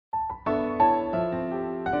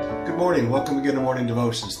Good morning. Welcome again to Morning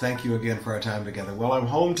Devotions. Thank you again for our time together. Well, I'm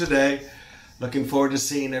home today. Looking forward to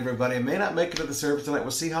seeing everybody. I may not make it to the service tonight.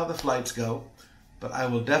 We'll see how the flights go. But I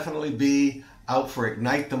will definitely be out for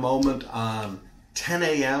Ignite the Moment on 10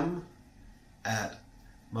 a.m. at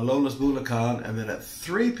Malolos Bulacan. And then at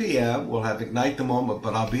 3 p.m. we'll have Ignite the Moment.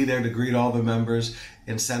 But I'll be there to greet all the members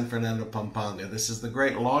in San Fernando, Pampanga. This is the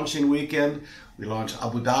great launching weekend. We launch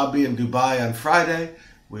Abu Dhabi and Dubai on Friday.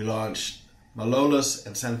 We launch Malolos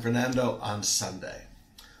and San Fernando on Sunday.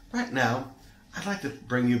 Right now, I'd like to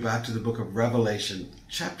bring you back to the book of Revelation,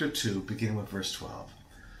 chapter 2, beginning with verse 12.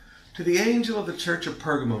 To the angel of the church of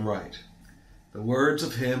Pergamum write, the words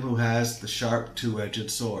of him who has the sharp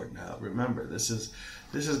two-edged sword. Now remember, this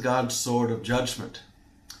is God's sword of judgment.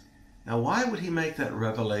 Now why would he make that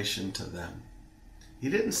revelation to them? He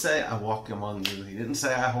didn't say, I walk among you. He didn't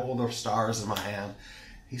say, I hold the stars in my hand.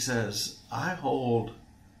 He says, I hold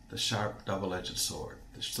the sharp double-edged sword,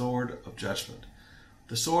 the sword of judgment,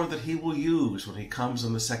 the sword that he will use when he comes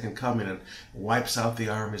in the second coming and wipes out the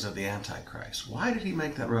armies of the Antichrist. Why did he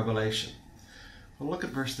make that revelation? Well, look at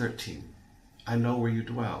verse 13. I know where you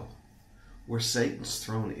dwell, where Satan's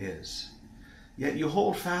throne is. Yet you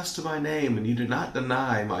hold fast to my name, and you do not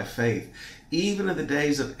deny my faith, even in the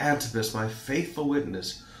days of Antipas, my faithful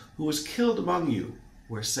witness, who was killed among you,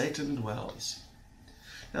 where Satan dwells.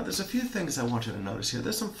 Now, there's a few things I want you to notice here.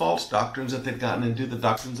 There's some false doctrines that they've gotten into, the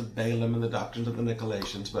doctrines of Balaam and the doctrines of the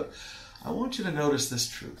Nicolaitans, but I want you to notice this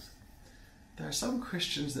truth. There are some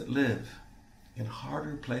Christians that live in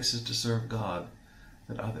harder places to serve God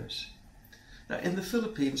than others. Now, in the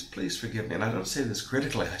Philippines, please forgive me, and I don't say this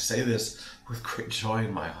critically, I say this with great joy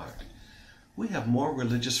in my heart. We have more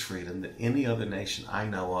religious freedom than any other nation I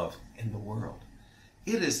know of in the world.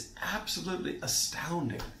 It is absolutely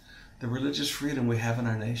astounding, the religious freedom we have in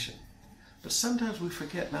our nation. But sometimes we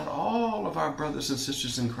forget not all of our brothers and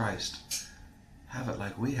sisters in Christ have it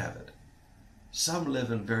like we have it. Some live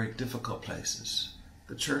in very difficult places.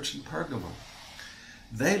 The church in Pergamum,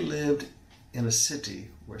 they lived in a city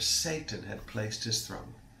where Satan had placed his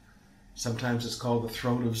throne. Sometimes it's called the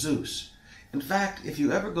throne of Zeus. In fact, if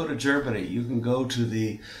you ever go to Germany, you can go to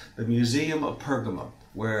the Museum of Pergamum,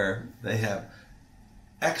 where they have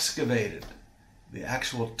excavated the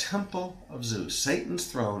actual temple of Zeus, Satan's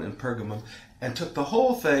throne in Pergamum, and took the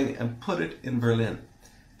whole thing and put it in Berlin.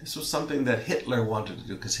 This was something that Hitler wanted to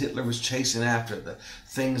do, because Hitler was chasing after the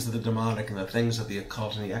things of the demonic and the things of the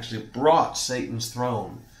occult, and he actually brought Satan's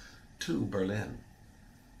throne to Berlin.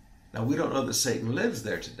 Now, we don't know that Satan lives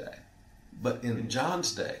there today, but in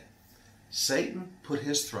John's day, Satan put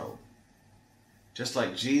his throne. Just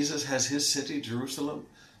like Jesus has his city, Jerusalem,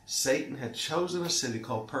 Satan had chosen a city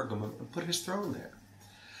called Pergamum and put his throne there.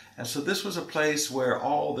 And so this was a place where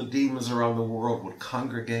all the demons around the world would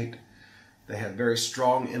congregate. They had very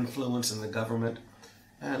strong influence in the government.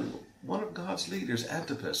 And one of God's leaders,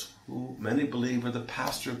 Antipas, who many believe were the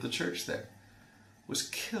pastor of the church there, was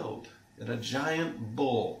killed in a giant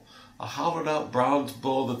bull, a hollowed out bronze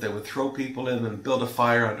bull that they would throw people in and build a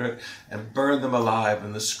fire under it and burn them alive.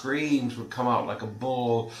 And the screams would come out like a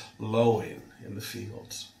bull lowing in the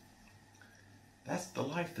fields. That's the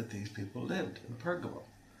life that these people lived in Pergamum.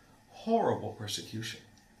 Horrible persecution.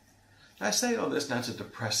 Now, I say all this not to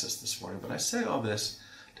depress us this morning, but I say all this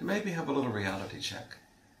to maybe have a little reality check.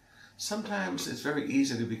 Sometimes it's very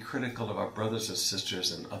easy to be critical of our brothers and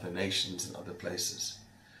sisters in other nations and other places,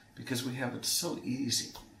 because we have it so easy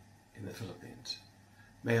in the Philippines.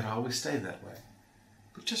 May it always stay that way.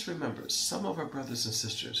 But just remember, some of our brothers and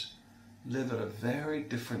sisters live in a very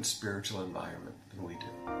different spiritual environment than we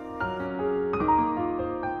do.